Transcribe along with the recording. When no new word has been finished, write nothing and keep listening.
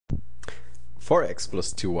4x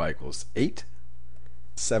plus 2y equals 8.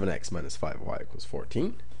 7x minus 5y equals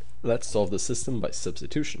 14. Let's solve the system by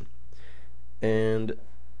substitution. And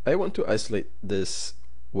I want to isolate this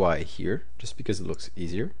y here, just because it looks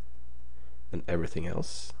easier than everything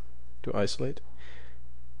else to isolate.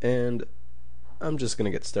 And I'm just going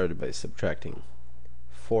to get started by subtracting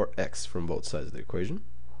 4x from both sides of the equation.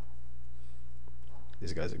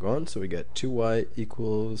 These guys are gone, so we get 2y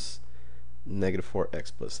equals negative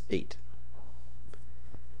 4x plus 8.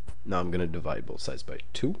 Now I'm going to divide both sides by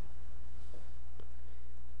 2.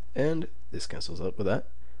 And this cancels out with that.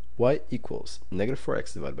 Y equals negative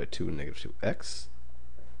 4x divided by 2, negative 2x.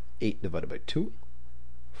 8 divided by 2,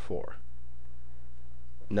 4.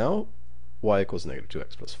 Now y equals negative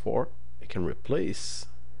 2x plus 4. I can replace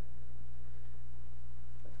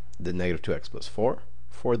the negative 2x plus 4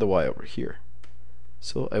 for the y over here.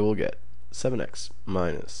 So I will get 7x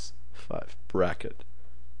minus 5 bracket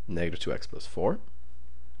negative 2x plus 4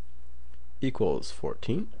 equals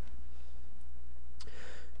 14.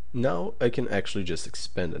 Now I can actually just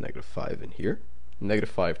expand the negative 5 in here. Negative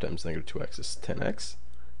 5 times negative 2x is 10x.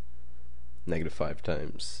 Negative 5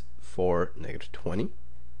 times 4, negative 20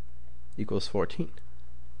 equals 14.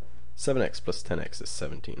 7x plus 10x is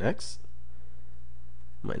 17x.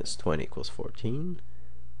 Minus 20 equals 14.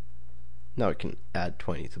 Now I can add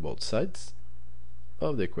 20 to both sides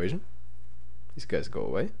of the equation. These guys go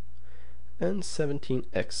away. And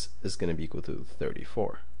 17x is going to be equal to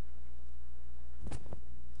 34.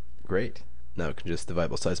 Great. Now I can just divide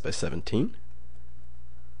both sides by 17.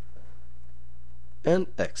 And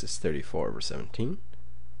x is 34 over 17.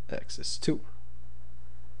 X is 2.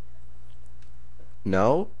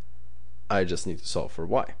 Now I just need to solve for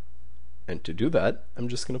y. And to do that, I'm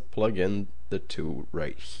just going to plug in the 2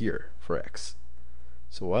 right here for x.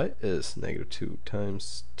 So y is negative 2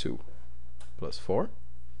 times 2 plus 4.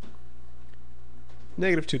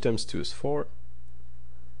 Negative 2 times 2 is 4.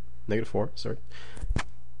 Negative 4, sorry. Let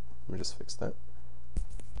me just fix that.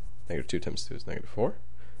 Negative 2 times 2 is negative 4.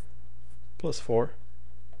 Plus 4.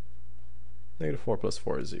 Negative 4 plus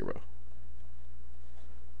 4 is 0.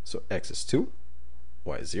 So x is 2,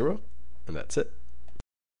 y is 0, and that's it.